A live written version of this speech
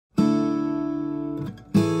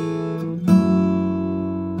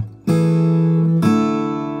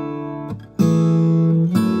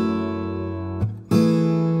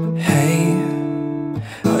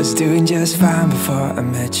doing just fine before I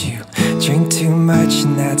met you. Drink too much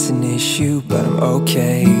and that's an issue, but I'm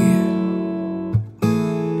okay.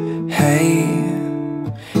 Hey,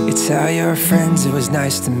 you tell your friends it was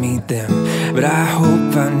nice to meet them, but I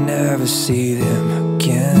hope I never see them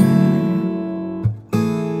again.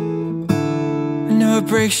 I know it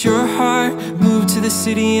breaks your heart. Moved to the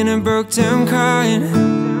city in a broke down car,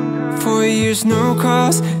 and 4 years no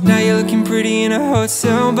calls. Now you're looking pretty in a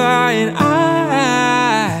hotel bar, and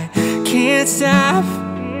I can't stop.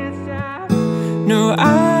 No,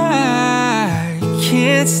 I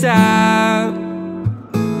can't stop.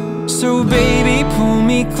 So baby, pull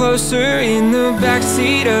me closer in the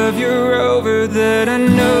backseat of your Rover that I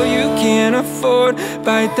know you can't afford.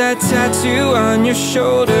 Bite that tattoo on your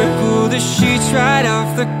shoulder. Pull the sheets right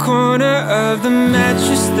off the corner of the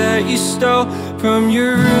mattress that you stole from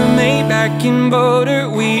your roommate back in Boulder.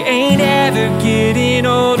 We ain't ever getting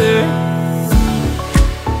older.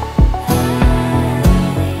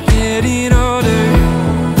 Getting older.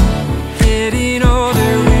 Getting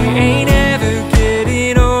older. We ain't ever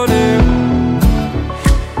getting older.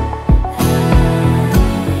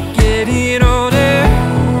 Getting older.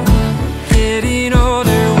 Getting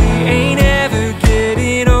older. We ain't ever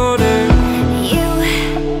getting older. You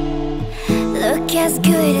look as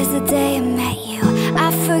good as the day I met you.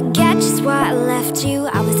 I forgot just why I left you.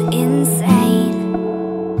 I was insane.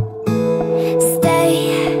 Stay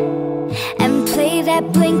and play that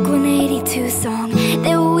Blink-182 song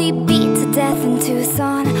that we beat to death in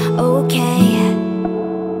Tucson. Okay,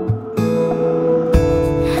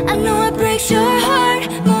 I know it breaks your heart.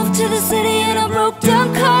 Moved to the city in a broke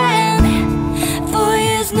down car, and 4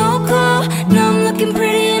 years no call. Now I'm looking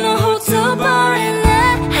pretty in a hotel bar, and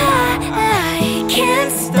I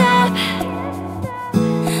can't stop.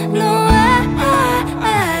 No,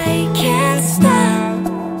 I can't stop.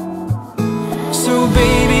 So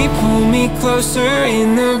baby, pull me closer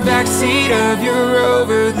in the backseat of your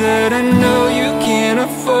Rover that I know you can't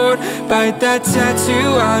afford. Bite that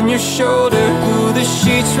tattoo on your shoulder. Pull the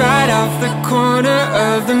sheets right off the corner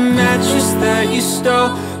of the mattress that you stole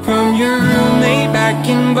from your roommate back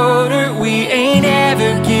in Boulder. We ain't ever